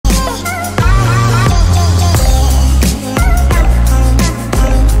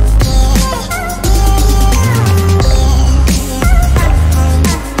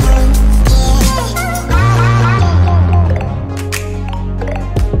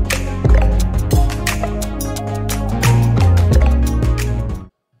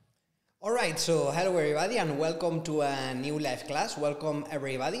so hello everybody and welcome to a new live class. Welcome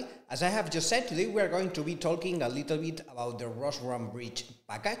everybody. As I have just said, today we are going to be talking a little bit about the ROS1 Bridge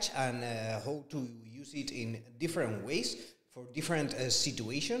package and how to use it in different ways for different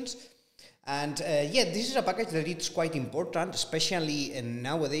situations. And this is a package that it's quite important, especially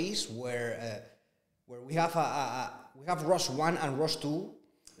nowadays where we have ROS1 and ROS2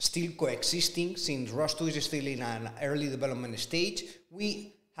 still coexisting. Since ROS2 is still in an early development stage,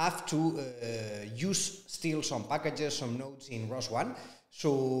 we have to use still some packages, some nodes in ROS1.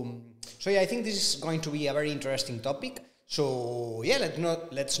 So yeah, I think this is going to be a very interesting topic. So yeah,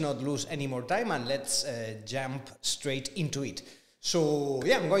 let's not lose any more time and let's jump straight into it. So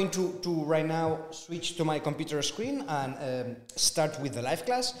yeah, I'm going to right now switch to my computer screen and start with the live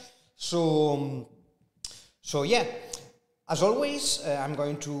class. So yeah, as always, I'm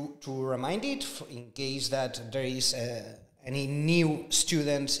going to remind it in case that there is any new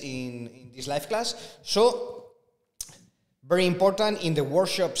students in this live class. So very important, in the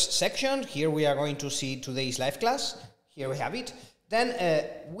workshops section, here we are going to see today's live class. Here we have it. Then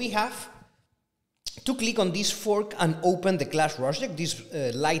we have to click on this fork and open the class rosject, this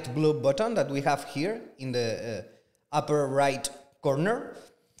light blue button that we have here in the upper right corner.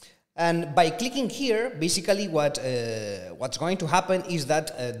 And by clicking here, basically what's going to happen is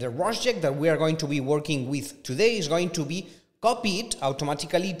that the rosject that we are going to be working with today is going to be copied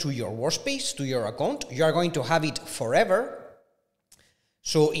automatically to your workspace, to your account. You are going to have it forever.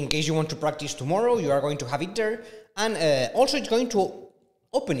 So in case you want to practice tomorrow, you are going to have it there. And also it's going to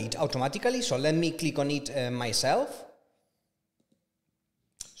open it automatically. So let me click on it myself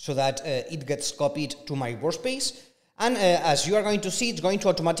so that it gets copied to my workspace. And as you are going to see, it's going to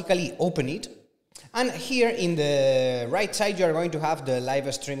automatically open it. And here in the right side, you are going to have the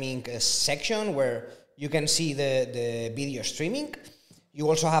live streaming section where you can see the video streaming. You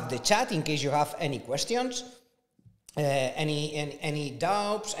also have the chat in case you have any questions, any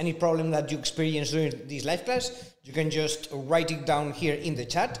doubts, any problem that you experience during this live class. You can just write it down here in the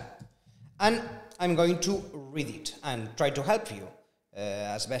chat. And I'm going to read it and try to help you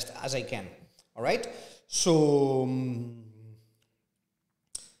as best as I can. All right? So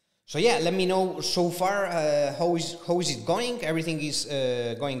yeah, let me know so far how is it going? Everything is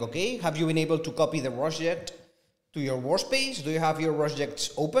going okay? Have you been able to copy the rosject to your workspace? Do you have your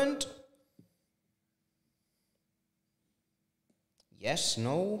rosjects opened? Yes,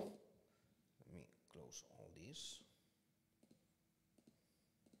 no? Let me close all this.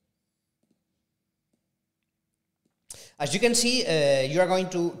 As you can see, you are going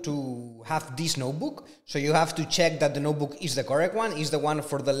to have this notebook, so you have to check that the notebook is the correct one, is the one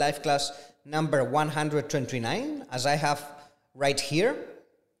for the live class number 129, as I have right here.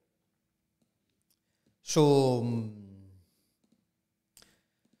 So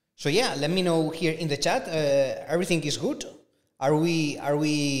yeah, let me know here in the chat. Everything is good. Are we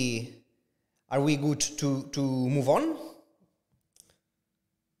good to move on?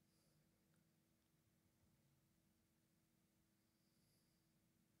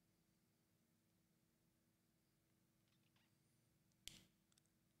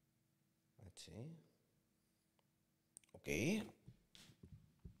 Okay.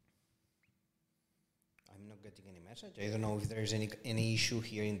 I'm not getting any message. I don't know if there's any issue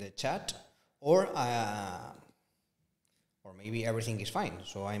here in the chat, or maybe everything is fine,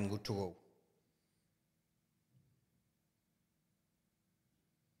 so I'm good to go.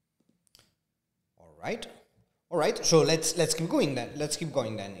 All right. So let's keep going then. If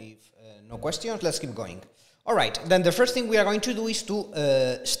no questions, let's keep going. All right, then the first thing we are going to do is to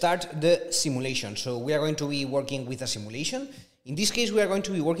start the simulation. So we are going to be working with a simulation. In this case, we are going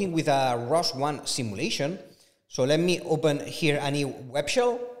to be working with a ROS1 simulation. So let me open here a new web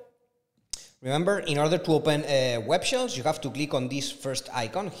shell. Remember, in order to open web shells, you have to click on this first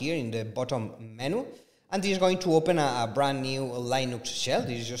icon here in the bottom menu. And this is going to open a brand new Linux shell.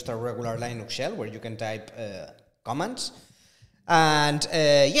 This is just a regular Linux shell where you can type commands. And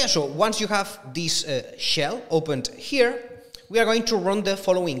yeah, so once you have this shell opened here, we are going to run the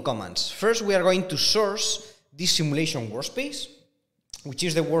following commands. First, we are going to source this simulation workspace, which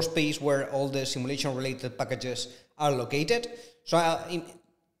is the workspace where all the simulation related packages are located. So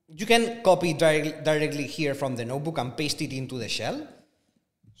you can copy directly here from the notebook and paste it into the shell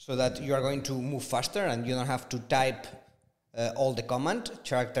so that you are going to move faster and you don't have to type all the command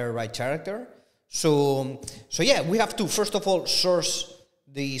character by character. So yeah, we have to first of all source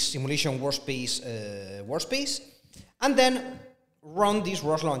the simulation workspace, and then run this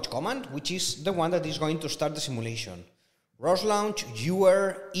ROS launch command, which is the one that is going to start the simulation. ROS launch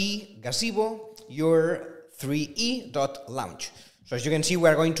ur e gazebo ur3e.launch. So as you can see, we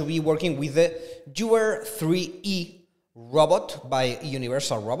are going to be working with the UR3E robot by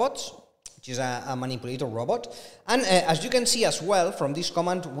Universal Robots, which is a manipulator robot. And as you can see as well from this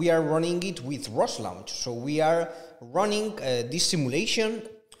command, we are running it with ROS launch. So we are running this simulation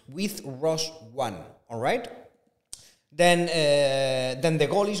with ROS1, all right? Then the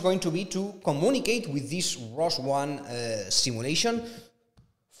goal is going to be to communicate with this ROS1 simulation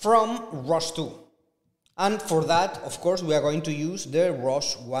from ROS2. And for that, of course, we are going to use the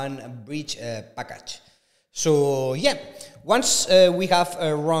ROS1 Bridge package. So yeah, once we have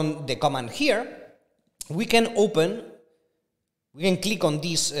run the command here, we can click on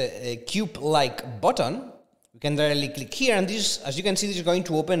this cube-like button. We can directly click here, and this, as you can see, this is going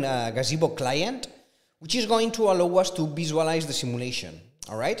to open a Gazebo client, which is going to allow us to visualize the simulation.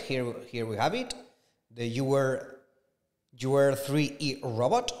 All right, here we have it, the UR3E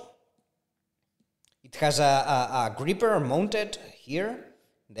robot. It has a gripper mounted here,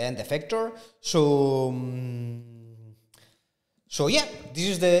 then the effector. So yeah, this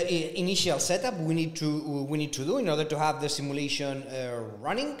is the initial setup we need to do in order to have the simulation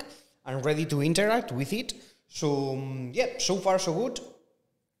running and ready to interact with it. So yeah, so far so good.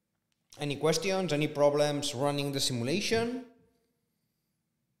 Any questions, any problems running the simulation?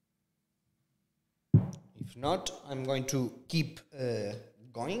 If not, I'm going to keep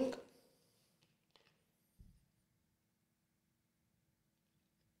going.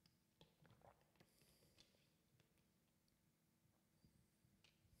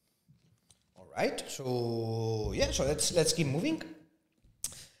 All right, so yeah, so let's keep moving.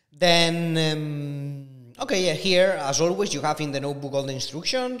 Then okay, yeah, here as always you have in the notebook all the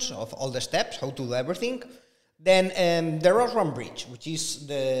instructions of all the steps, how to do everything. Then the ROS1 Bridge, which is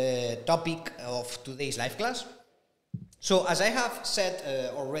the topic of today's live class. So as I have said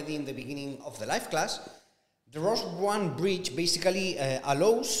already in the beginning of the live class, the ROS1 Bridge basically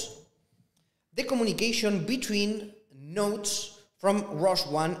allows the communication between nodes from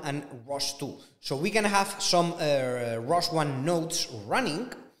ROS1 and ROS2. So we can have some ROS1 nodes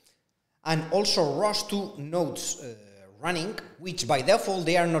running and also ROS2 nodes running, which by default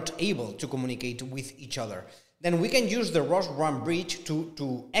they are not able to communicate with each other. Then we can use the ROS1 Bridge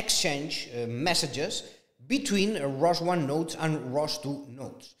to exchange messages between ROS1 nodes and ROS2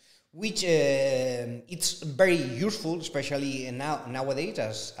 nodes, which it's very useful, especially nowadays,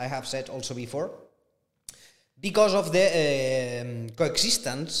 as I have said also before, because of the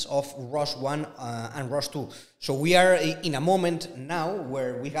coexistence of ROS1 and ROS2. So we are in a moment now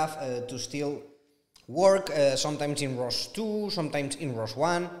where we have to still work sometimes in ROS2, sometimes in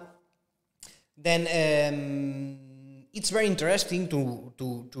ROS1. Then it's very interesting to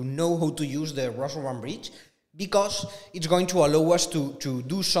know how to use the ROS1 Bridge, because it's going to allow us to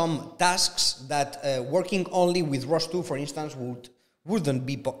do some tasks that working only with ROS2, for instance, wouldn't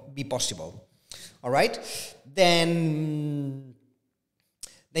be possible. All right, then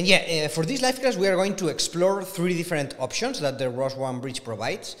yeah, for this live class we are going to explore 3 different options that the ROS1 Bridge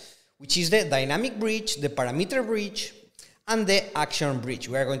provides, which is the dynamic bridge, the parameter bridge, and the action bridge.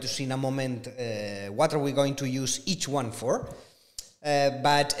 We are going to see in a moment what are we going to use each one for.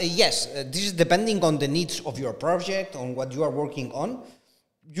 But yes, this is depending on the needs of your project, on what you are working on.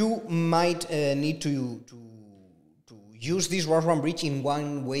 You might need to use this ROS1 Bridge in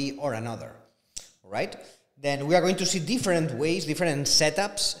one way or another. Right? Then we are going to see different ways, different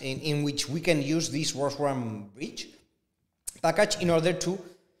setups in which we can use this ROS1 Bridge package in order to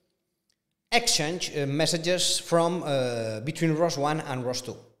exchange messages from between ROS1 and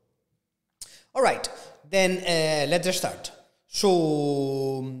ROS2. All right, then let's start.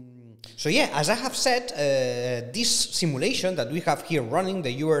 So yeah, as I have said, this simulation that we have here running,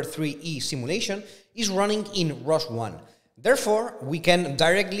 the UR3E simulation, is running in ROS1. Therefore, we can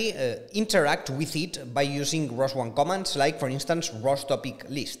directly interact with it by using ROS1 commands, like, for instance, ROS topic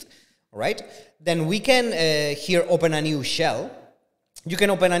list. All right? Then we can here open a new shell. You can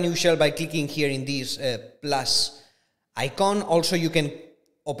open a new shell by clicking here in this plus icon. Also, you can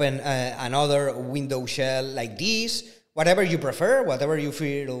open another window shell like this. Whatever you prefer, whatever you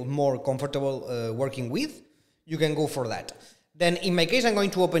feel more comfortable working with, you can go for that. Then in my case, I'm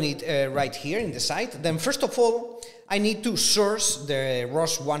going to open it right here in the site. Then first of all, I need to source the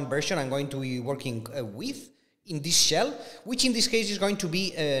ROS1 version I'm going to be working with in this shell, which in this case is going to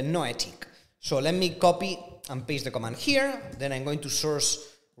be noetic. So let me copy and paste the command here. Then I'm going to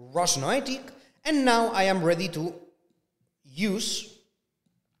source ROS noetic. And now I am ready to use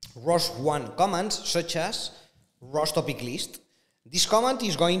ROS1 commands such as ROS topic list. This command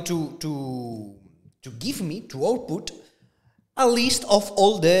is going to give me, to output, a list of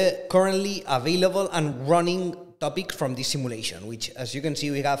all the currently available and running topics from this simulation, which, as you can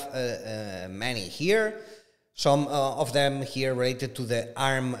see, we have many here. Some of them here related to the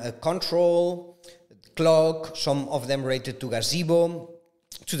arm control, clock, some of them related to gazebo,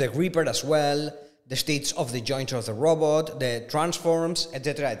 to the gripper as well, the states of the joints of the robot, the transforms,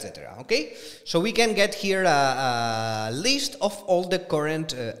 etc., etc. Okay, so we can get here a list of all the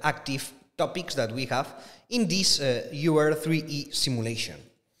current active topics that we have in this UR3E simulation.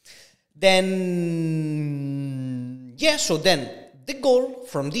 Then, yeah, so then the goal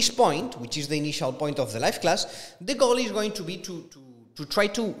from this point, which is the initial point of the live class, the goal is going to be to try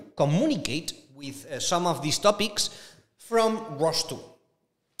to communicate with some of these topics from ROS2.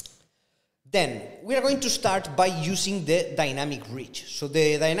 Then we are going to start by using the dynamic bridge. So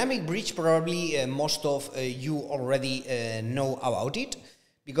the dynamic bridge, probably most of you already know about it,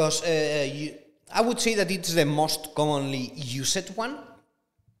 because I would say that it's the most commonly used one,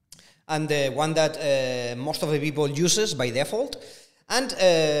 and the one that most of the people uses by default. And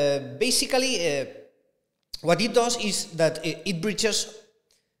basically what it does is that it bridges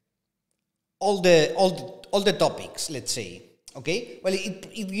all the topics, let's say. Okay, well,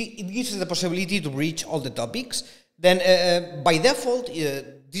 it gives the possibility to reach all the topics. Then by default,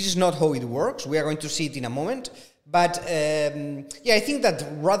 this is not how it works. We are going to see it in a moment. But yeah, I think that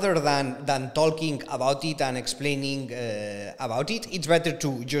rather than talking about it and explaining about it, it's better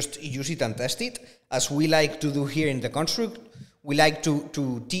to just use it and test it, as we like to do here in the construct. We like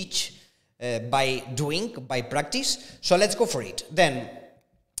to teach by doing, by practice. So let's go for it. Then,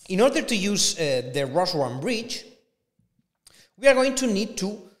 in order to use the ROS1 bridge, we are going to need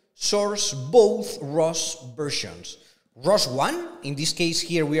to source both ROS versions. ROS1, in this case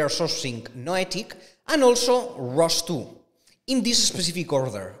here we are sourcing noetic, and also ROS2, in this specific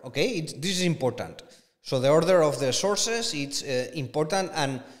order, okay? This is important. So the order of the sources, it's important,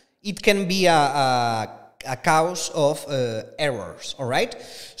 and it can be a cause of errors, all right?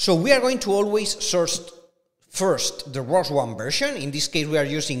 So we are going to always source first the ROS1 version. In this case we are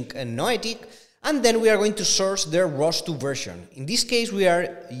using noetic, and then we are going to source the ROS2 version. In this case, we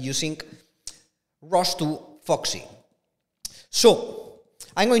are using ROS2 Foxy. So,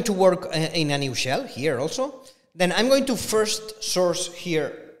 I'm going to work in a new shell here also. Then I'm going to first source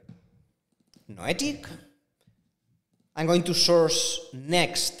here noetic. I'm going to source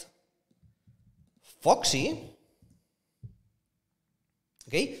next Foxy.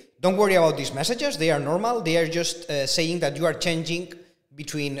 Okay, don't worry about these messages. They are normal. They are just saying that you are changing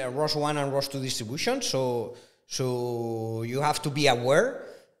between ROS1 and ROS2 distribution, so you have to be aware,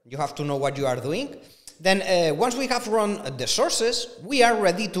 you have to know what you are doing. Then once we have run the sources, we are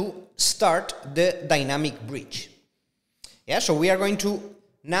ready to start the dynamic bridge. Yeah, so we are going to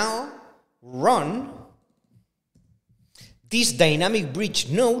now run this dynamic bridge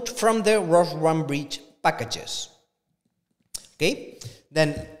node from the ROS1 bridge packages. Okay,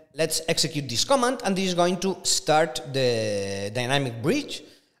 then let's execute this command, and this is going to start the dynamic bridge,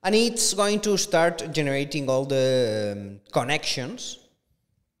 and it's going to start generating all the connections.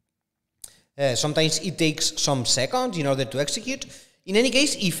 Sometimes it takes some seconds in order to execute. In any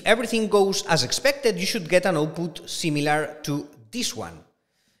case, if everything goes as expected, you should get an output similar to this one.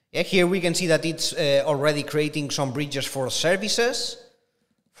 Yeah, here we can see that it's already creating some bridges for services,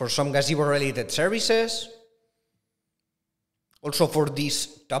 for some gazebo-related services. Also for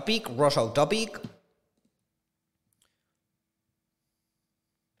this topic, ROS-out topic.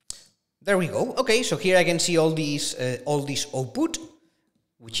 There we go. Okay, so here I can see all this output,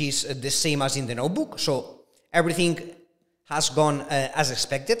 which is the same as in the notebook. So everything has gone as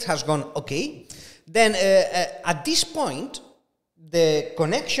expected, has gone okay. Then at this point, the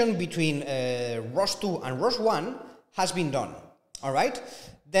connection between ROS2 and ROS1 has been done. All right.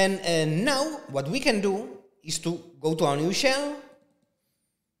 Then now what we can do is to go to a new shell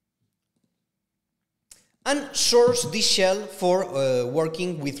and source this shell for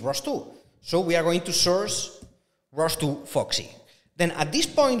working with ROS2. So we are going to source ROS2 Foxy. Then at this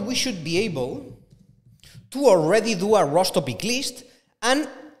point we should be able to already do a ROS topic list and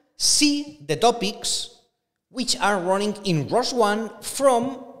see the topics which are running in ROS1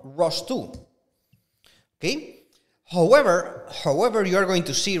 from ROS2. Okay? However, you are going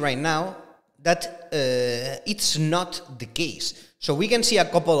to see right now that it's not the case. So we can see a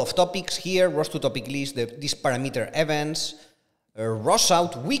couple of topics here, ROS2 topic list, these parameter events,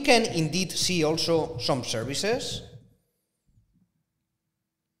 ROS-out. We can indeed see also some services.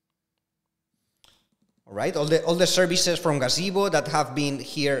 All right, all the services from Gazebo that have been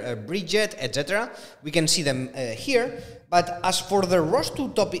here bridged, etc. We can see them here. But as for the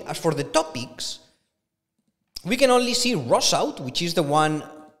ROS2 topic, as for the topics, we can only see ROS-out, which is the one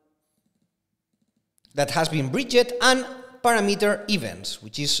that has been bridged, and parameter events,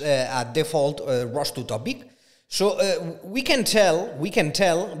 which is a default ROS2 topic. So we can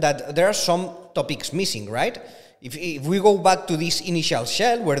tell that there are some topics missing, right? If we go back to this initial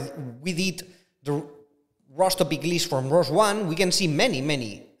shell where we did the ROS topic list from ROS1, we can see many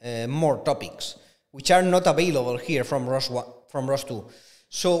more topics which are not available here from ROS2.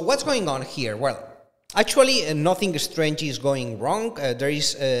 So what's going on here? Well, actually nothing strange is going wrong. There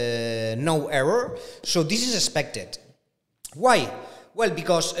is no error, so this is expected. Why? Well,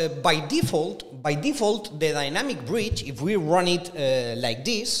 because by default, the dynamic bridge, if we run it like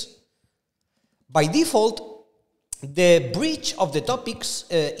this, by default, the bridge of the topics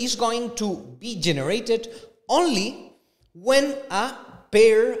is going to be generated only when a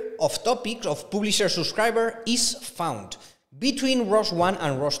pair of topics of publisher-subscriber is found between ROS1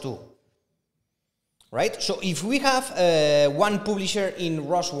 and ROS2. Right? So if we have one publisher in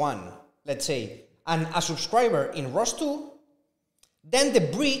ROS1, let's say, and a subscriber in ROS2, then the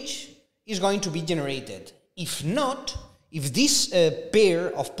bridge is going to be generated. If not, if this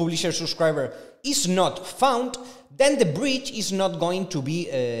pair of publisher-subscriber is not found, then the bridge is not going to be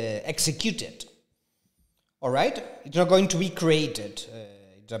executed. All right? It's not going to be created.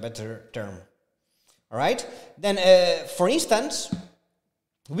 It's a better term. All right? Then, for instance,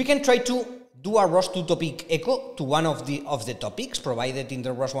 we can try to do a ROS2 topic echo to one of the topics provided in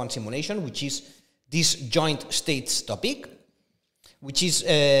the ROS1 simulation, which is this joint states topic, which is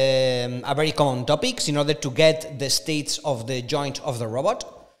a very common topic in order to get the states of the joint of the robot.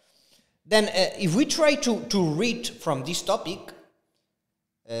 Then if we try to read from this topic,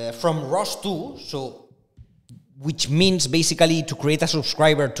 from ROS2, so which means basically to create a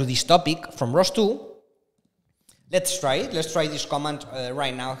subscriber to this topic from ROS2, let's try it. Let's try this command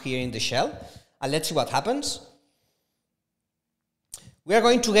right now here in the shell, and let's see what happens. We are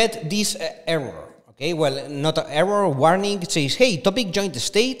going to get this error. Okay, well, not an error, warning. It says, hey, topic joint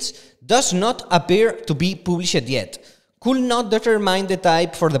states does not appear to be published yet. Could not determine the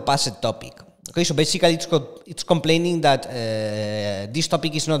type for the passed topic. Okay, so basically it's complaining that this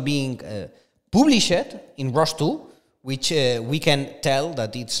topic is not being published in ROS2, which we can tell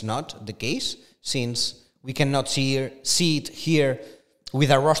that it's not the case, since we cannot see it here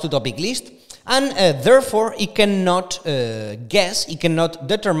with a ROS2 topic list. And therefore, it cannot guess, it cannot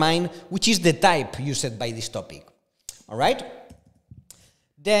determine which is the type used by this topic. All right?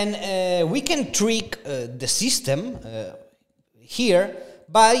 Then we can trick the system here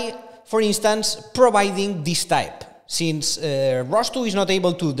by, for instance, providing this type. Since ROS2 is not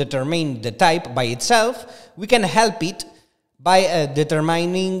able to determine the type by itself, we can help it by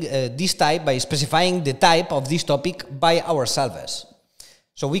determining this type, by specifying the type of this topic by ourselves.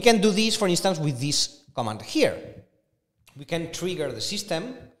 So we can do this, for instance, with this command here. We can trigger the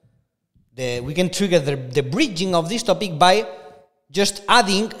system, we can trigger the bridging of this topic by just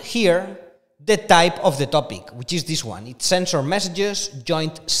adding here the type of the topic, which is this one. It's sensor messages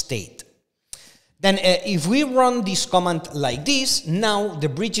joint state. Then if we run this command like this, now the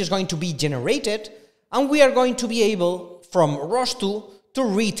bridge is going to be generated, and we are going to be able, from ROS2, to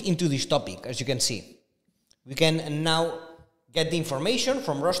read into this topic, as you can see. We can now get the information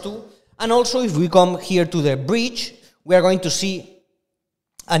from ROS2, and also if we come here to the bridge, we are going to see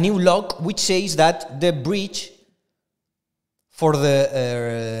a new log which says that the bridge for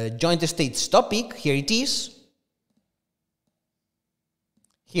the joint states topic, here it is,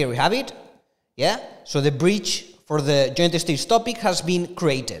 here we have it, yeah, so the bridge for the joint states topic has been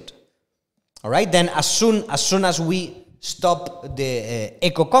created. All right, then as soon as we stop the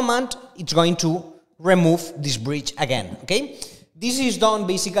echo command, it's going to remove this bridge again. Okay, this is done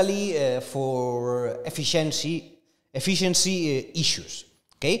basically for efficiency issues.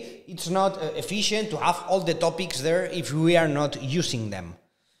 Okay, it's not efficient to have all the topics there if we are not using them.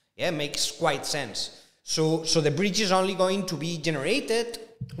 Yeah, makes quite sense. So the bridge is only going to be generated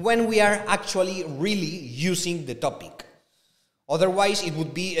when we are actually really using the topic. Otherwise, it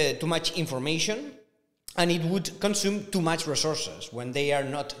would be too much information, and it would consume too much resources when they are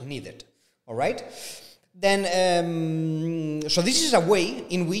not needed. All right? Then, so this is a way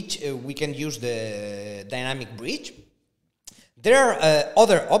in which we can use the dynamic bridge. There are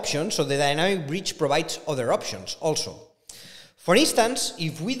other options, so the dynamic bridge provides other options also. For instance,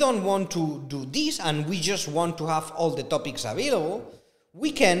 if we don't want to do this and we just want to have all the topics available,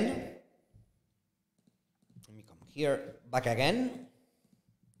 we can, let me come here, back again,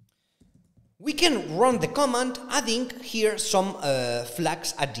 we can run the command adding here some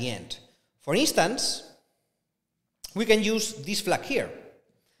flags at the end. For instance, we can use this flag here,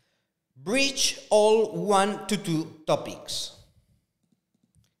 bridge all 1 to 2 topics.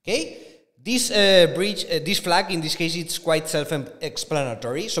 Okay, This bridge, this flag, in this case, it's quite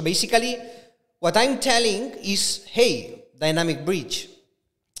self-explanatory. So basically, what I'm telling is, hey, dynamic bridge,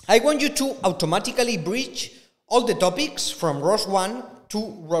 I want you to automatically bridge all the topics from ROS1 to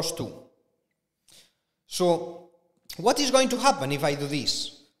ROS2. So what is going to happen if I do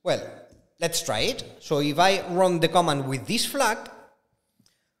this? Well, let's try it. So if I run the command with this flag,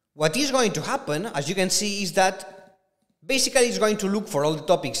 what is going to happen, as you can see, is that basically it's going to look for all the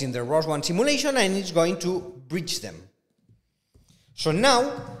topics in the ROS1 simulation and it's going to bridge them. So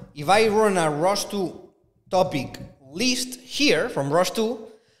now, if I run a ROS2 topic list here from ROS2,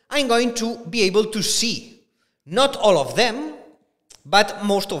 I'm going to be able to see not all of them, but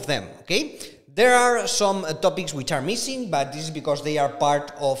most of them, okay? There are some topics which are missing, but this is because they are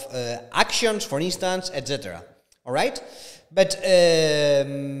part of actions, for instance, etc. All right? But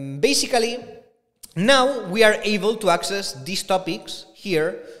basically, now we are able to access these topics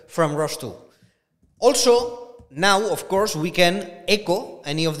here from ROS2. Also, now, of course, we can echo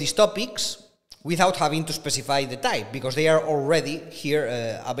any of these topics without having to specify the type, because they are already here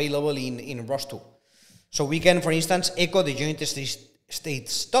available in ROS2. So we can, for instance, echo the United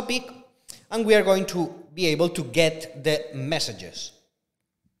States topic, and we are going to be able to get the messages.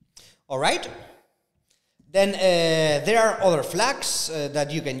 All right? Then there are other flags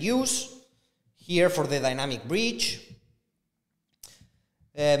that you can use here for the dynamic bridge.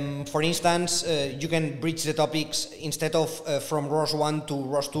 For instance, you can bridge the topics instead of from ROS1 to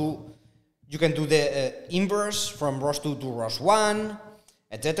ROS2. You can do the inverse from ROS2 to ROS1,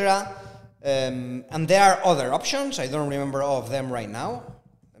 etc. And there are other options. I don't remember all of them right now.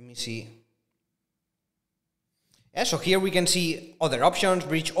 Let me see. Yeah, so here we can see other options: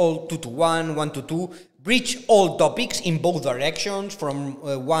 bridge all 2 to 1, 1 to 2, bridge all topics in both directions from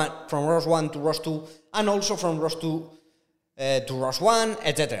ROS1 to ROS2, and also from ROS2 to ROS1,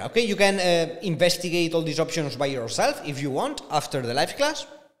 etc. Okay, you can investigate all these options by yourself if you want after the live class.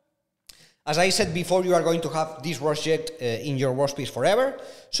 As I said before, you are going to have this rosject in your workspace forever,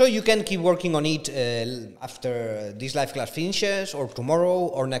 so you can keep working on it after this live class finishes, or tomorrow,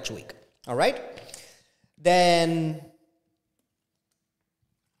 or next week. All right? Then,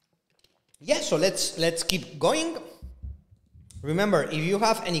 yeah, so let's keep going. Remember, if you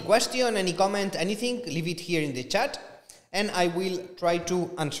have any question, any comment, anything, leave it here in the chat, and I will try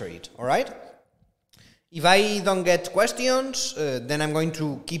to answer it, all right? If I don't get questions, then I'm going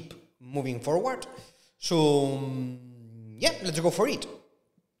to keep moving forward. So, yeah, let's go for it.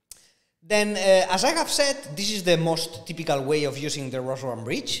 Then, as I have said, this is the most typical way of using the ROS1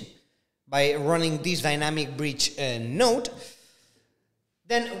 bridge, by running this dynamic bridge node.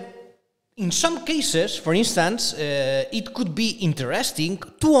 Then, in some cases, for instance, it could be interesting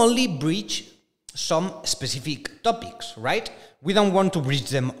to only bridge some specific topics, right? We don't want to bridge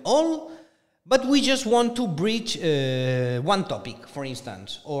them all, but we just want to bridge one topic, for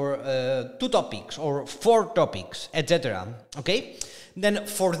instance, or 2 topics, or 4 topics, etc. Okay? Then,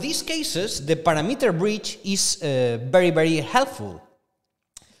 for these cases, the parameter bridge is very, very helpful.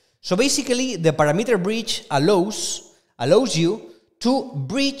 So basically, the parameter bridge allows you to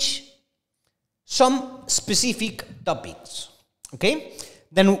bridge some specific topics, okay?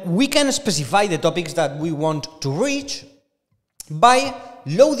 Then we can specify the topics that we want to reach by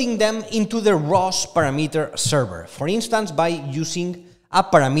loading them into the ROS parameter server, for instance, by using a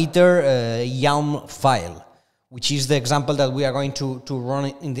parameter YAML file, which is the example that we are going to run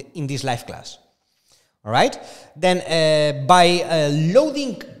in this live class. All right? Then by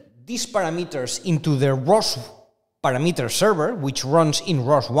loading these parameters into the ROS parameter server, which runs in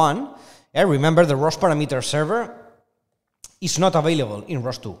ROS1. Remember, the ROS parameter server is not available in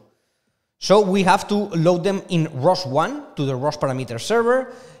ROS2. So we have to load them in ROS1 to the ROS parameter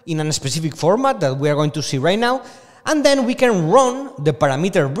server in a specific format that we are going to see right now. And then we can run the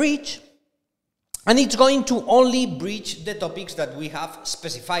parameter bridge, and it's going to only bridge the topics that we have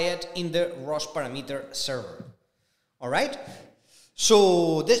specified in the ROS parameter server. All right?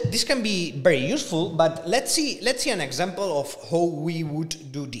 So this can be very useful, but let's see an example of how we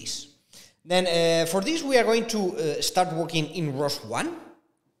would do this. Then for this, we are going to start working in ROS1.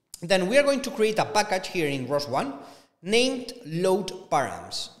 Then we are going to create a package here in ROS1 named load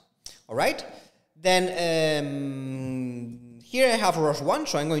params. All right? Then here I have ROS1,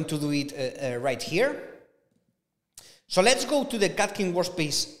 so I'm going to do it right here. So let's go to the Catkin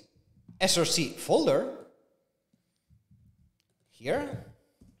Workspace SRC folder. Here,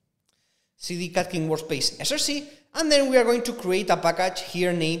 cd Catkin Workspace SRC, and then we are going to create a package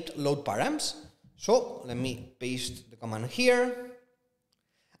here named load params. So let me paste the command here,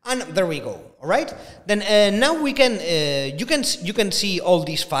 And there we go. All right. Then now we can you can see all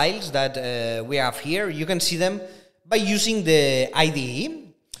these files that we have here. You can see them by using the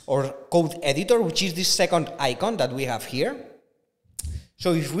IDE or code editor, which is this second icon that we have here.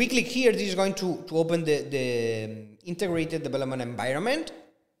 So if we click here, this is going to open the integrated development environment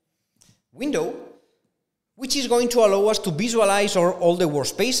window, which is going to allow us to visualize all the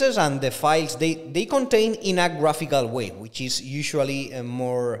workspaces and the files they contain in a graphical way, which is usually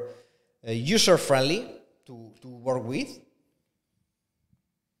more user-friendly to work with.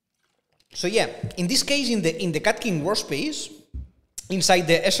 So yeah, in this case, in the Catkin workspace, inside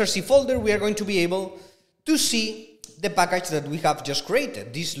the SRC folder, we are going to be able to see the package that we have just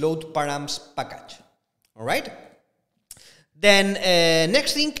created, this load params package. All right. Then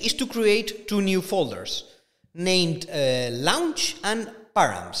next thing is to create two new folders named launch and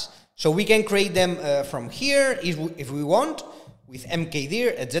params. So we can create them from here if we want, with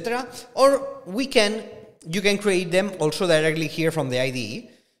mkdir, etc. Or you can create them also directly here from the IDE.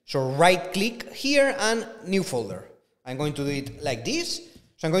 So right click here and new folder. I'm going to do it like this.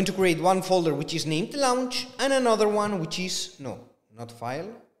 So I'm going to create one folder which is named launch and another one which is, no, not file,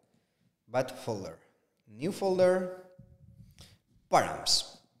 but folder. New folder,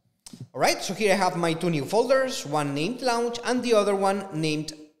 params. All right, so here I have my two new folders, one named launch and the other one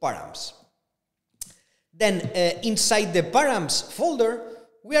named params. Then inside the params folder,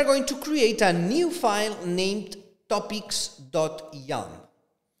 we are going to create a new file named topics.yum.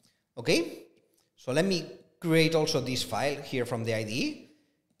 Okay, so let me create also this file here from the IDE.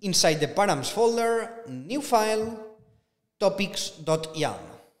 Inside the params folder, new file, topics.yum.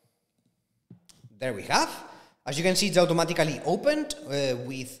 There we have. As you can see, it's automatically opened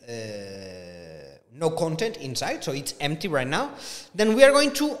with no content inside, so it's empty right now. Then we are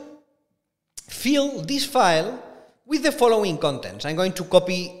going to fill this file with the following contents. I'm going to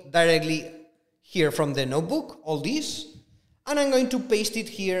copy directly here from the notebook, all this, and I'm going to paste it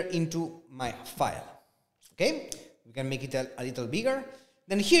here into my file. Okay, we can make it a little bigger.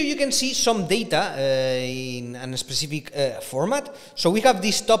 Then here you can see some data in a specific format. So we have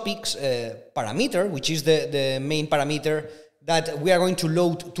this topics parameter, which is the main parameter that we are going to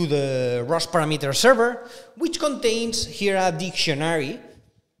load to the ROS parameter server, which contains here a dictionary,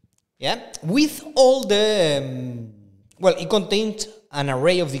 yeah, with all the, well, it contains an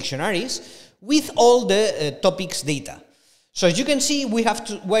array of dictionaries with all the topics data. So as you can see,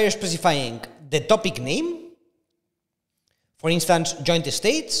 we're specifying the topic name, for instance, joint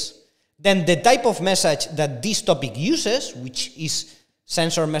states, then the type of message that this topic uses, which is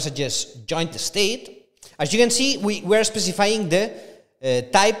sensor messages joint state. As you can see, we're specifying the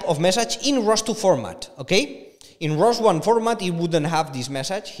type of message in ROS2 format, okay? In ROS1 format, it wouldn't have this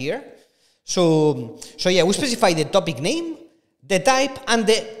message here. So yeah, we specify the topic name, the type, and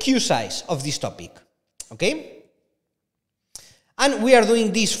the queue size of this topic, okay? And we are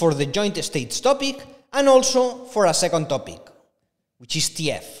doing this for the joint states topic and also for a second topic, which is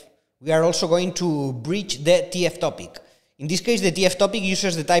TF. We are also going to bridge the TF topic. In this case, the TF topic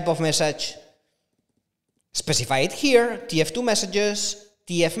uses the type of message specified here, TF2 messages,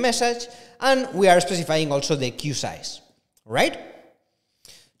 TF message, and we are specifying also the queue size, right?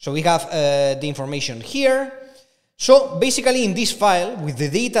 So we have the information here. So basically in this file, with the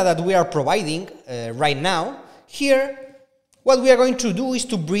data that we are providing right now, here, what we are going to do is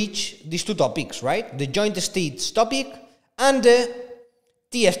to bridge these two topics, right? The joint states topic and the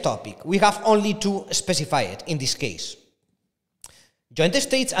TF topic. We have only to specify it in this case. Joint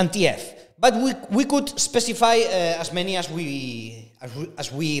states and TF. But we could specify as many as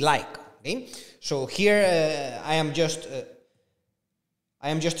we like, okay? So here I am just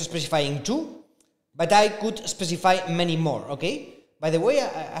specifying two, but I could specify many more, okay? By the way,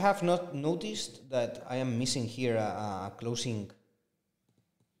 I have not noticed that I am missing here a closing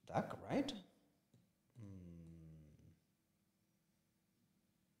tag, right?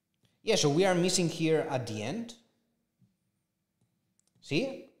 Yeah, so we are missing here at the end.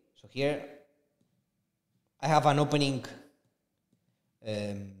 See? So here I have an opening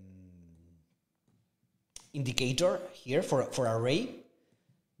indicator here for array,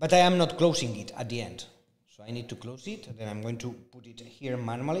 but I am not closing it at the end. So I need to close it, then I'm going to put it here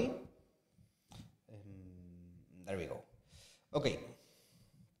manually. There we go. Okay.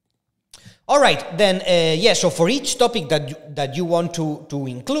 All right, then, yeah, so for each topic that you want to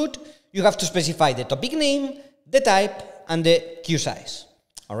include, you have to specify the topic name, the type, and the queue size.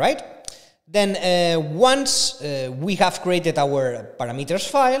 All right? Then, once we have created our parameters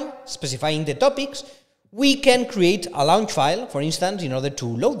file, specifying the topics, we can create a launch file, for instance, in order to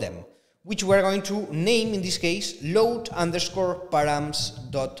load them. which we're going to name in this case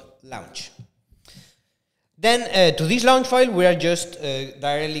load_params.launch. Then to this launch file, we are just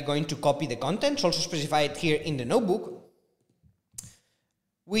directly going to copy the contents, also specified here in the notebook,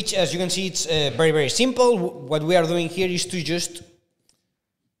 which, as you can see, it's very, very simple. What we are doing here is to just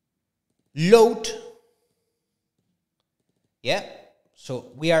load. Yeah,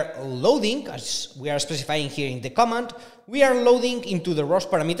 so we are loading, as we are specifying here in the command, we are loading into the ROS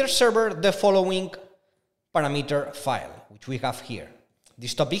parameter server the following parameter file, which we have here.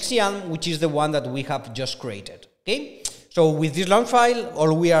 This topics YALM, which is the one that we have just created. Okay, so with this launch file,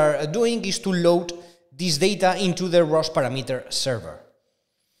 all we are doing is to load this data into the ROS parameter server.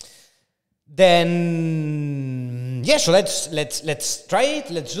 Then, yeah, so let's try it.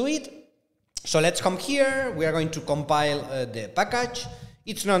 Let's do it. So let's come here. We are going to compile the package.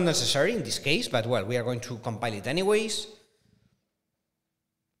 It's not necessary in this case, but well, we are going to compile it anyways.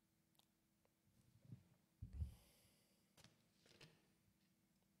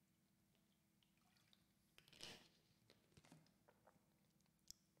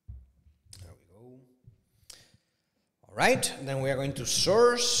 All right, then we are going to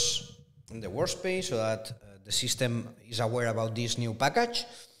source in the workspace so that the system is aware about this new package.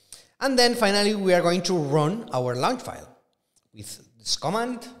 And then finally, we are going to run our launch file with this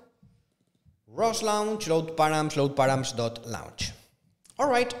command, ROS launch load_params.launch. All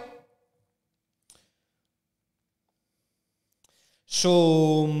right.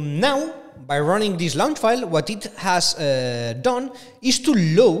 So now, by running this launch file, what it has done is to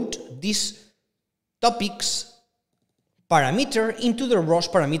load this topics parameter into the ROS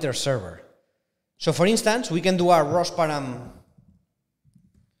parameter server. So for instance, we can do a ROS param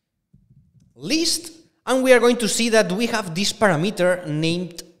list, and we are going to see that we have this parameter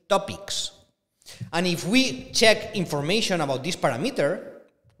named topics. And if we check information about this parameter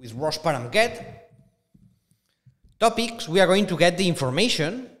with ROS param get topics, we are going to get the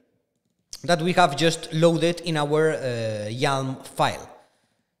information that we have just loaded in our YALM file.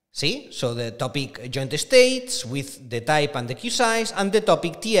 See? So the topic joint states with the type and the queue size, and the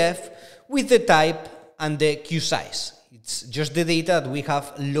topic TF with the type and the queue size. It's just the data that we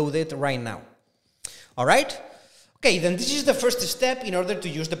have loaded right now. All right? Okay, then this is the first step in order to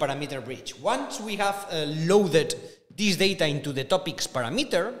use the parameter bridge. Once we have loaded this data into the topics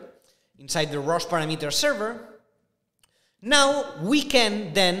parameter inside the ROS parameter server, now we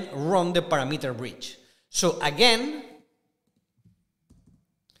can then run the parameter bridge. So again,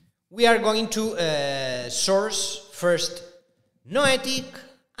 we are going to source first noetic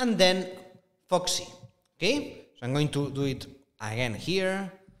and then Foxy. Okay, so I'm going to do it again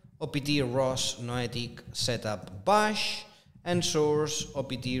here. opt ROS noetic setup bash and source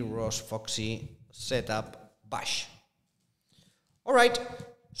opt ROS Foxy setup bash. All right,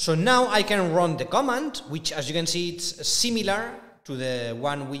 so now I can run the command, which, as you can see, it's similar to the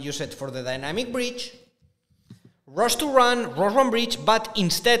one we used for the dynamic bridge. ROS to run ROS1 bridge, but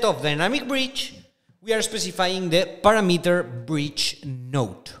instead of dynamic bridge, we are specifying the parameter bridge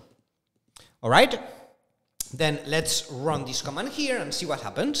node. All right, then let's run this command here and see what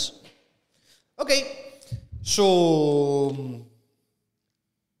happens. Okay, so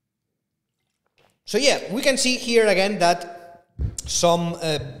yeah, we can see here again that some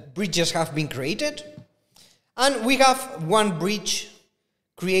bridges have been created, and we have one bridge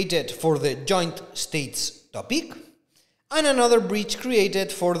created for the joint states topic, and another bridge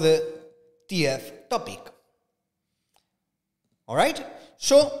created for the TF topic. All right,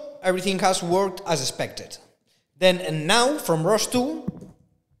 so everything has worked as expected. Then now from ROS2,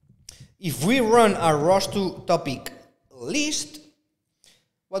 if we run our ROS2 topic list,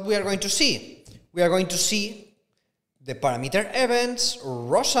 what we are going to see? We are going to see the parameter events,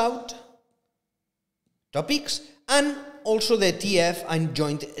 ROS out, topics, and also the TF and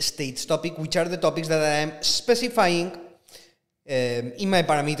joint states topic, which are the topics that I am specifying in my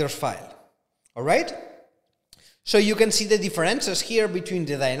parameters file. All right? So you can see the differences here between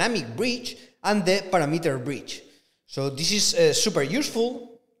the dynamic bridge and the parameter bridge. So this is super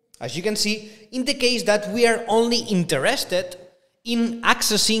useful, as you can see, in the case that we are only interested in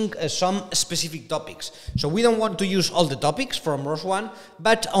accessing some specific topics. So we don't want to use all the topics from ROS1,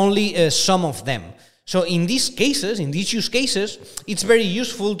 but only some of them. So in these cases, in these use cases, it's very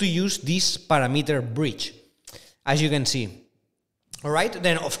useful to use this parameter bridge, as you can see. All right,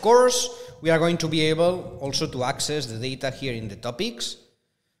 then of course, we are going to be able also to access the data here in the topics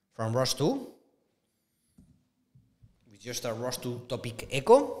from ROS2, with just a ROS2 topic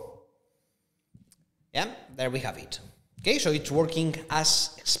echo. Yeah, there we have it. Okay, so it's working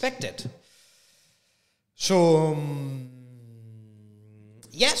as expected. So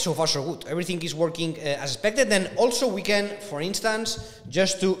yeah, so far so good. Everything is working as expected. Then also we can, for instance,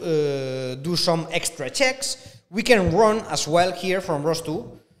 just to do some extra checks, we can run as well here from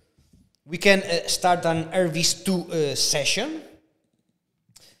ROS2. We can start an ROS2 session.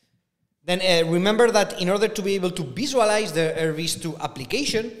 Then remember that in order to be able to visualize the ROS2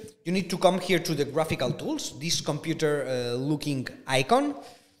 application, you need to come here to the graphical tools, this computer looking icon.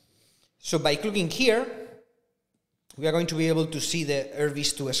 So by clicking here, we are going to be able to see the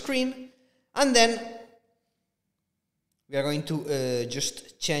ROS2 screen, and then we are going to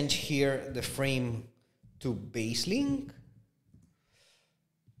just change here the frame to base link.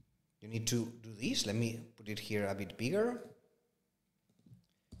 You need to do this. Let me put it here a bit bigger.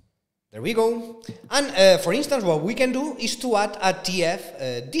 There we go. And for instance, what we can do is to add a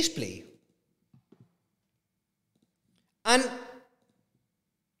TF display. And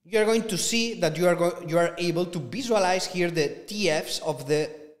you are going to see that you are able to visualize here the TFs of the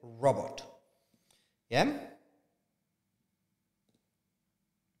robot. Yeah?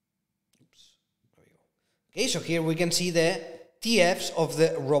 Oops. There we go. Okay, so here we can see the TFs of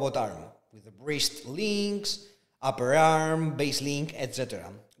the robot arm with the wrist links, upper arm, base link,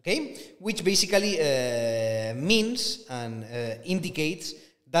 etc. Okay, which basically means and indicates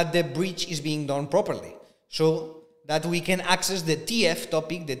that the bridge is being done properly, so that we can access the TF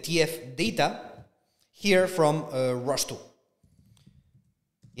topic, the TF data here from ROS2.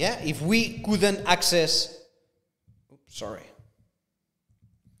 Yeah, if we couldn't access,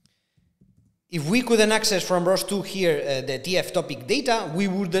 if we couldn't access from ROS2 here the TF topic data, we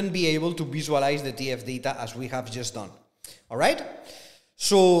wouldn't be able to visualize the TF data as we have just done. All right.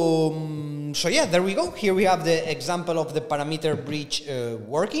 So yeah, there we go. Here we have the example of the parameter bridge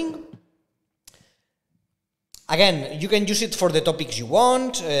working. Again, you can use it for the topics you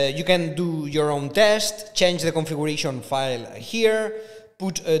want. You can do your own test, change the configuration file here,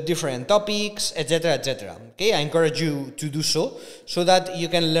 put different topics, etc., etc. Okay, I encourage you to do so that you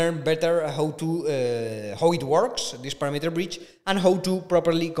can learn better how it works, this parameter bridge, and how to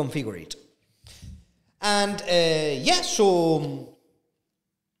properly configure it. And yeah, so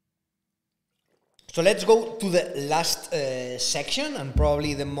let's go to the last section, and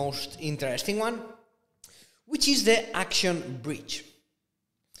probably the most interesting one, which is the action bridge.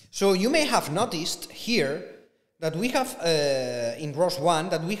 So you may have noticed here that we have, in ROS1,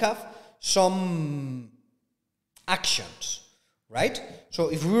 that we have some actions, right? So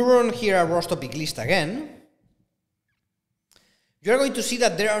if we run here a ROS topic list again, you're going to see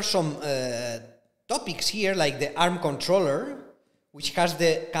that there are some topics here, like the ARM controller, which has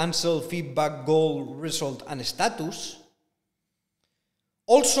the cancel, feedback, goal, result, and status.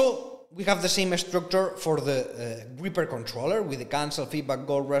 Also, we have the same structure for the gripper controller with the cancel, feedback,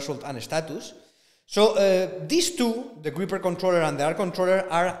 goal, result, and status. So these two, the gripper controller and the ARM controller,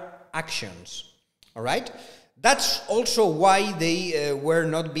 are actions. All right? That's also why they were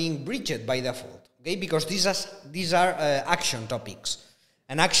not being bridged by default. Okay? Because these are action topics.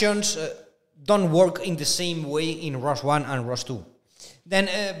 And actions don't work in the same way in ROS1 and ROS2. Then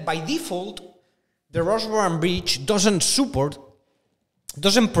by default, the ROS1 bridge doesn't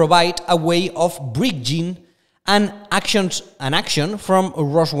provide a way of bridging an action from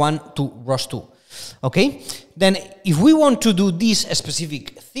ROS1 to ROS2. Okay? Then if we want to do this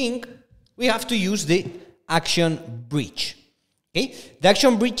specific thing, we have to use the action bridge. Okay? The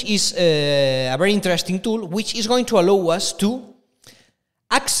action bridge is a very interesting tool which is going to allow us to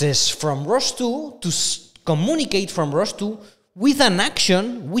access from ROS2, to communicate from ROS2 with an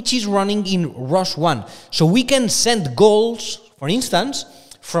action which is running in ROS1. So we can send goals, for instance,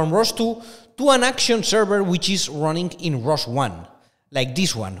 from ROS2 to an action server which is running in ROS1, like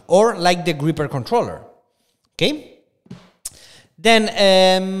this one, or like the gripper controller. Okay? Then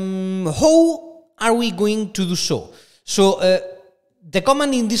how are we going to do so? So the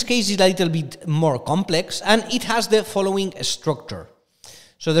command in this case is a little bit more complex, and it has the following structure.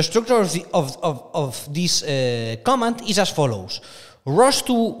 So the structure of this command is as follows.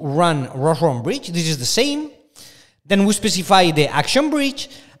 ROS2 run ROS1 bridge, this is the same. Then we specify the action bridge,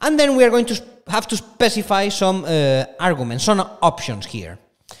 and then we are going to have to specify some arguments, some options here.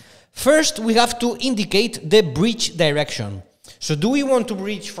 First, we have to indicate the bridge direction. So do we want to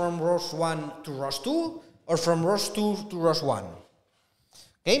bridge from ROS1 to ROS2 or from ROS2 to ROS1?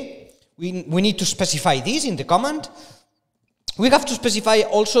 Okay, we need to specify this in the command. We have to specify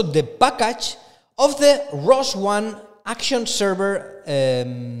also the package of the ROS1 action server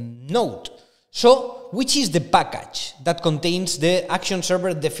node. So, which is the package that contains the action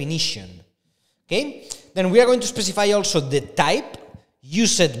server definition? Okay? Then we are going to specify also the type.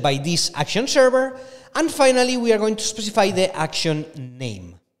 used by this action server, and finally we are going to specify the action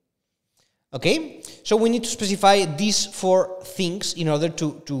name. Okay, so we need to specify these 4 things in order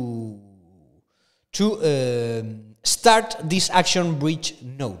to start this action bridge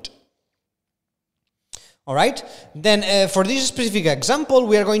node. All right, then for this specific example,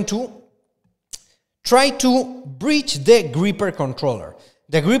 we are going to try to bridge the gripper controller.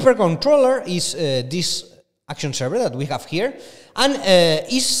 The gripper controller is this action server that we have here, and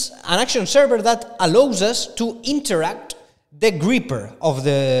is an action server that allows us to interact the gripper of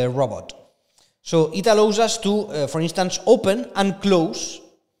the robot. So it allows us to, for instance, open and close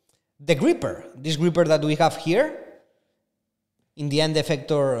the gripper, this gripper that we have here in the end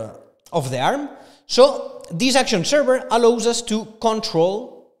effector of the arm. So this action server allows us to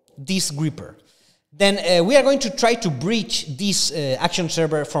control this gripper. Then we are going to try to bridge this action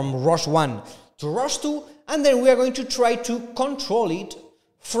server from ROS1 to ROS2, and then we are going to try to control it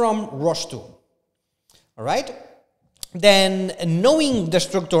from ROS2. All right? Then, knowing the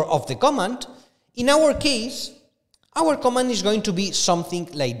structure of the command, in our case, our command is going to be something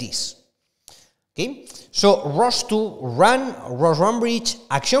like this. Okay? So ROS2 run, ROS1 bridge,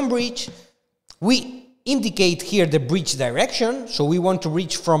 action bridge. We indicate here the bridge direction, so we want to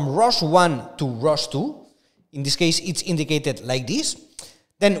reach from ROS1 to ROS2. In this case, it's indicated like this.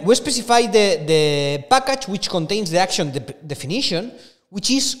 Then we specify the package which contains the action definition, which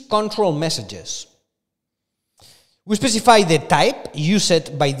is control messages. We specify the type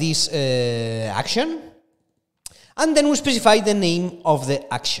used by this action, and then we specify the name of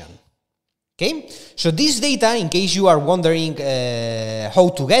the action. Okay, so this data, in case you are wondering how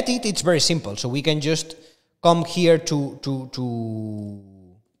to get it, it's very simple. So we can just come here to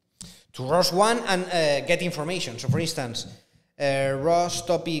ROS1 and get information. So for instance, ROS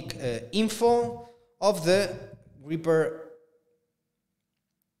topic info of the gripper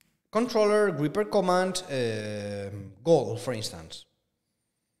controller, gripper command goal, for instance.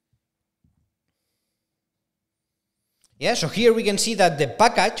 Yeah, so here we can see that the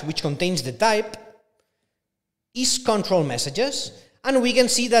package, which contains the type, is control messages, and we can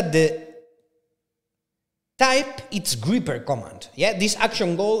see that the type, it's gripper command. Yeah, this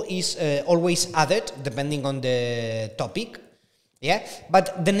action goal is always added depending on the topic. Yeah,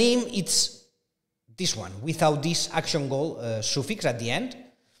 but the name, it's this one, without this action goal suffix at the end.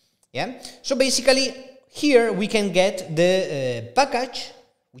 Yeah, so basically here we can get the package,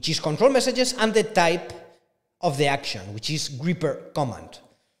 which is control messages, and the type of the action, which is gripper command.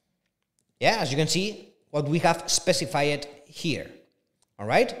 Yeah, as you can see, what we have specified here. All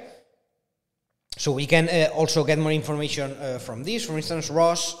right. So we can also get more information from this. For instance,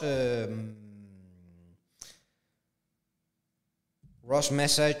 ROS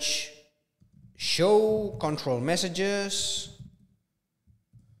message show control messages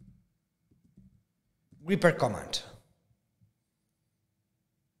gripper command.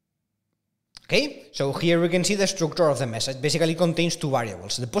 Okay, so here we can see the structure of the message. Basically contains 2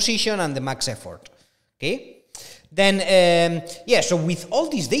 variables, the position and the max effort. Okay, then yeah, so with all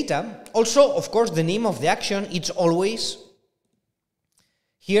this data, also of course the name of the action, it's always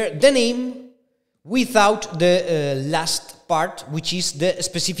here the name without the last part, which is the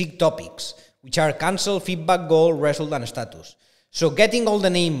specific topics, which are cancel, feedback, goal, result, and status. So getting all the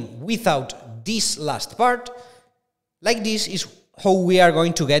name without this last part, like this, is how we are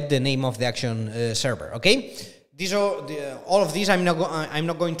going to get the name of the action server. Okay, these are all of these. I'm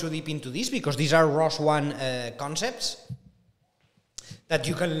not going too deep into this because these are ROS1 concepts that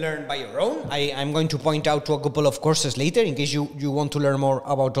you can learn by your own. I'm going to point out to a couple of courses later in case you want to learn more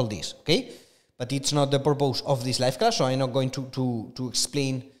about all this. Okay, but it's not the purpose of this live class, so I'm not going to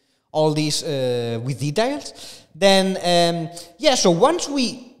explain all this with details. Then yeah, so once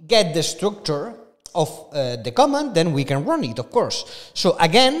we get the structure of the command, then we can run it, of course. So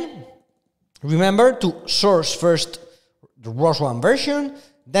again, remember to source first the ROS1 version,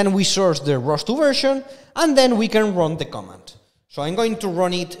 then we source the ROS2 version, and then we can run the command. So I'm going to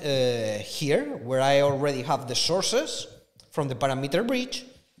run it here, where I already have the sources from the parameter bridge.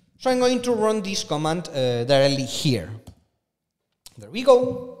 So I'm going to run this command directly here. There we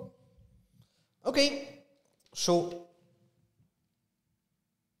go. Okay, so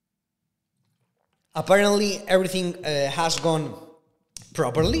apparently everything has gone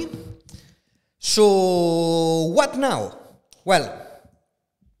properly. So what now? Well,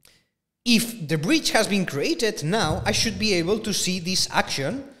 if the bridge has been created, now I should be able to see this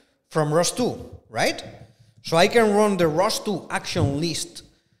action from ROS2, right? So I can run the ROS2 action list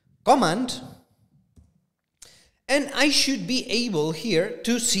command, and I should be able here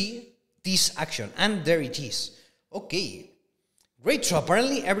to see this action, and there it is. Okay, Great, so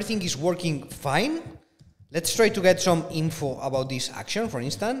apparently everything is working fine. Let's try to get some info about this action, for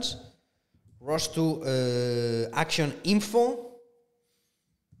instance. ROS2 action info.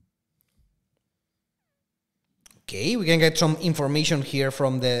 Okay, we can get some information here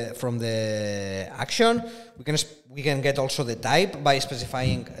from the action. We can get also the type by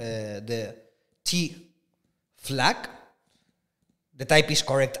specifying the T flag. The type is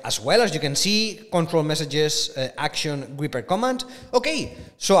correct as well, as you can see. Control messages, action, gripper command. Okay,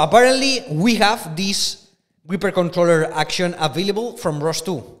 so apparently we have this gripper controller action available from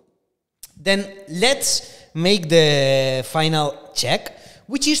ROS2. Then let's make the final check,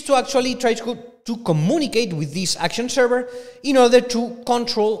 which is to actually try to communicate with this action server in order to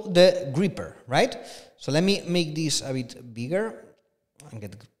control the gripper, right? So let me make this a bit bigger and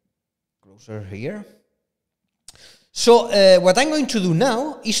get closer here. So what I'm going to do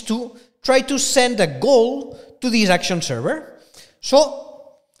now is to try to send a goal to this action server.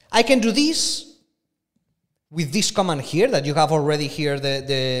 So I can do this with this command here that you have already here,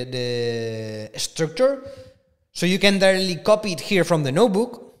 the structure. So you can directly copy it here from the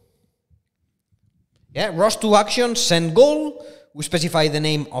notebook. Yeah, ROS2 action, send goal. We specify the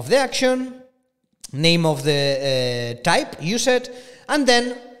name of the action, name of the type, use it, and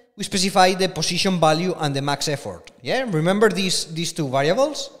then we specify the position value and the max effort. Yeah, remember these two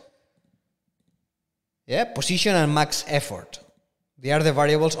variables? Yeah, position and max effort. They are the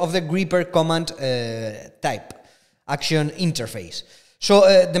variables of the gripper command type, action interface. So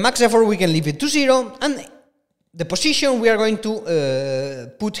the max effort we can leave it to 0, and the position we are going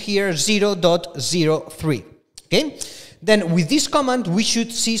to put here 0.03. Okay? Then with this command we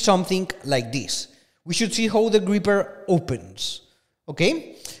should see something like this. We should see how the gripper opens.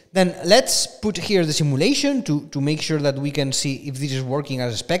 Okay? Then let's put here the simulation to make sure that we can see if this is working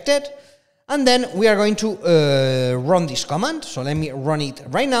as expected. And then we are going to run this command. So let me run it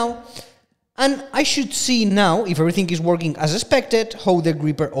right now. And I should see now, if everything is working as expected, how the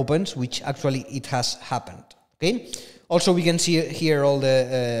gripper opens, which actually it has happened. Okay. Also, we can see here all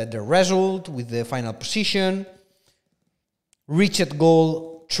the result with the final position, reached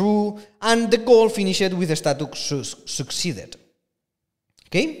goal, true, and the goal finished with the status succeeded.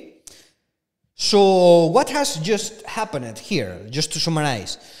 Okay, so what has just happened here, just to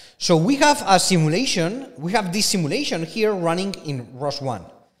summarize? So we have a simulation, we have this simulation here running in ROS1,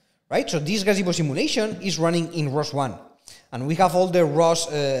 right? So this gazebo simulation is running in ROS1, and we have all the ROS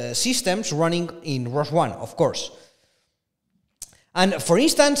systems running in ROS1, of course. And for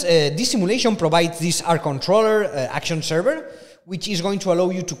instance, this simulation provides this R controller action server, which is going to allow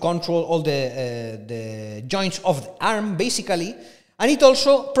you to control all the joints of the arm, basically. And it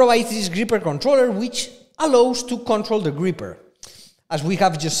also provides this gripper controller, which allows to control the gripper, as we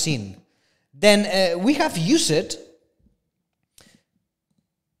have just seen. Then we have used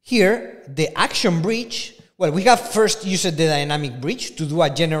here the action bridge. Well, we have first used the dynamic bridge to do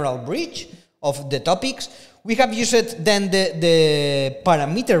a general bridge of the topics. We have used then the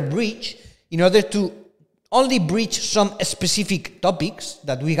parameter bridge in order to only bridge some specific topics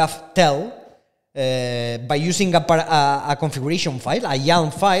that we have tell. By using a configuration file, a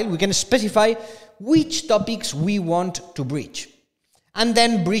YAML file, we can specify which topics we want to bridge, and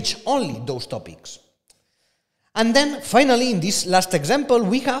then bridge only those topics. And then finally, in this last example,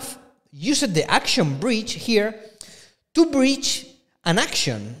 we have used the action bridge here to bridge an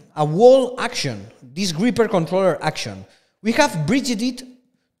action, a wall action, this gripper controller action. We have bridged it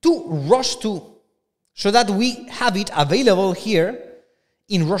to ROS2, so that we have it available here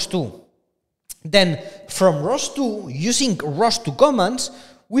in ROS2. Then from ROS2, using ROS2 commands,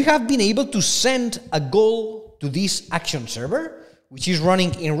 we have been able to send a goal to this action server, which is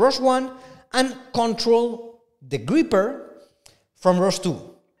running in ROS1, and control the gripper from ROS2.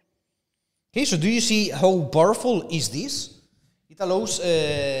 Okay, so do you see how powerful is this? It allows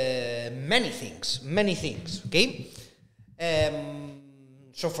many things, okay?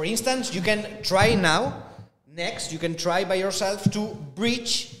 So for instance, you can try now, next, you can try by yourself to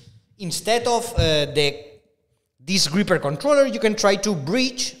bridge. Instead of this gripper controller, you can try to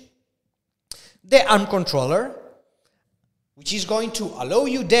bridge the arm controller, which is going to allow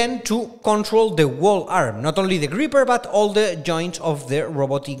you then to control the whole arm, not only the gripper, but all the joints of the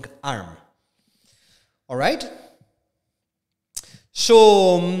robotic arm. All right?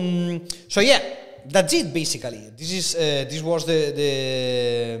 So yeah, that's it basically. This was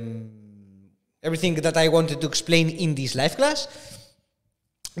everything that I wanted to explain in this live class.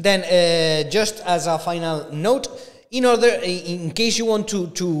 Then, just as a final note, in case you want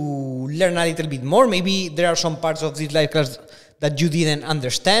to learn a little bit more, maybe there are some parts of this live class that you didn't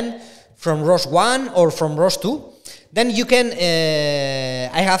understand from ROS1 or from ROS2, Then you can,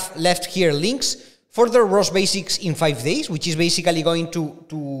 I have left here links for the ROS Basics in 5 days, which is basically going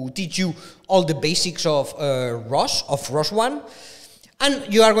to teach you all the basics of ROS1.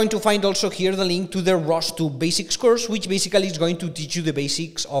 And you are going to find also here the link to the ROS2 basics course, which basically is going to teach you the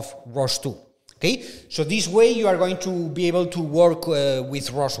basics of ROS2. Okay, so this way you are going to be able to work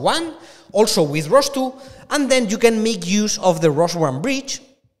with ROS1, also with ROS2, and then you can make use of the ROS1 Bridge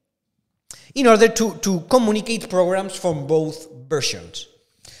in order to communicate programs from both versions.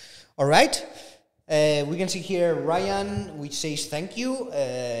 All right, we can see here Ryan, which says thank you.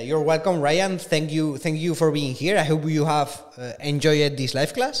 You're welcome, Ryan. Thank you for being here. I hope you have enjoyed this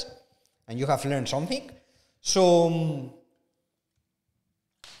live class and you have learned something.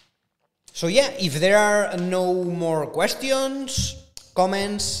 So yeah, if there are no more questions,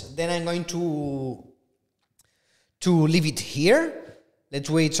 comments, then I'm going to leave it here. Let's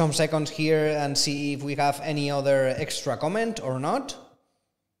wait some seconds here and see if we have any other extra comment or not.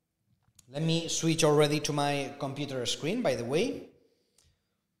 Let me switch already to my computer screen, by the way.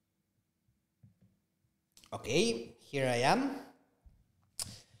 Okay, here I am.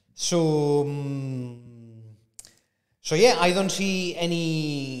 So yeah, I don't see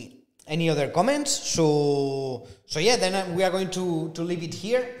any other comments. So yeah, then we are going to leave it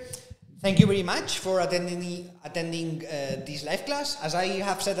here. Thank you very much for attending this live class. As I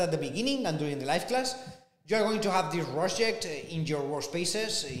have said at the beginning and during the live class, you are going to have this rosject in your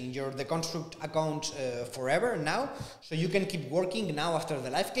workspaces, in the construct account forever now. So you can keep working now after the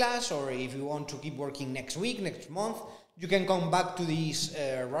live class, or if you want to keep working next week, next month, you can come back to this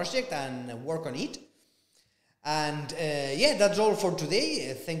rosject and work on it. And yeah, that's all for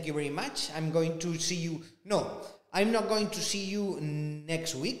today. Thank you very much. I'm going to see you. No, I'm not going to see you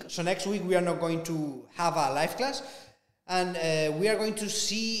next week. So next week we are not going to have a live class, and we are going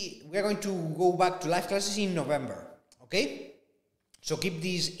to go back to live classes in November. Okay, so keep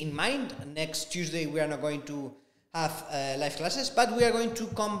this in mind. Next Tuesday we are not going to have live classes, but we are going to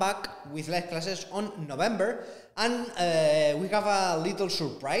come back with live classes on November, and we have a little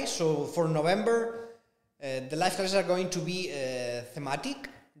surprise. So for November, the live classes are going to be thematic.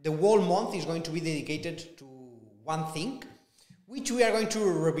 The whole month is going to be dedicated to one thing, which we are going to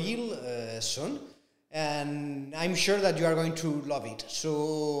reveal soon, and I'm sure that you are going to love it.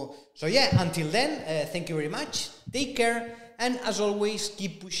 So yeah, until then, thank you very much, take care, and as always,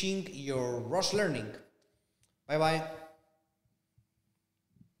 keep pushing your ROS learning. Bye bye.